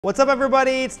What's up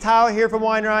everybody, it's Tyler here from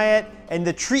Wine Riot, and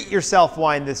the treat yourself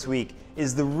wine this week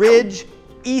is the Ridge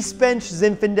East Bench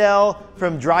Zinfandel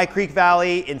from Dry Creek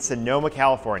Valley in Sonoma,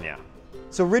 California.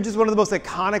 So Ridge is one of the most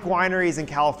iconic wineries in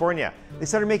California. They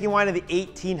started making wine in the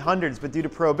 1800s, but due to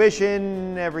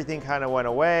Prohibition, everything kind of went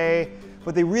away.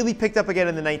 But they really picked up again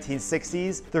in the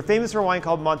 1960s. They're famous for a wine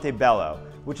called Montebello,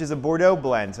 which is a Bordeaux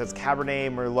blend, so it's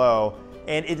Cabernet Merlot,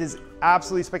 and it is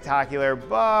absolutely spectacular,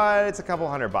 but it's a couple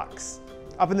 $100.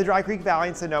 Up in the Dry Creek Valley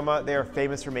in Sonoma, they are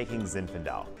famous for making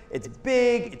Zinfandel. It's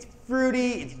big, it's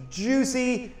fruity, it's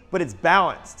juicy, but it's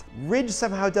balanced. Ridge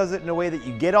somehow does it in a way that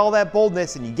you get all that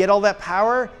boldness and you get all that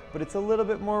power, but it's a little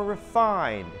bit more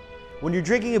refined. When you're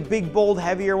drinking a big, bold,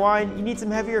 heavier wine, you need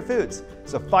some heavier foods.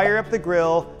 So fire up the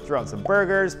grill, throw on some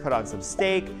burgers, put on some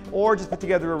steak, or just put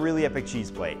together a really epic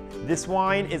cheese plate. This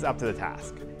wine is up to the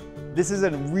task. This is a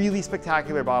really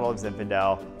spectacular bottle of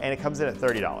Zinfandel, and it comes in at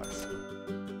 $30.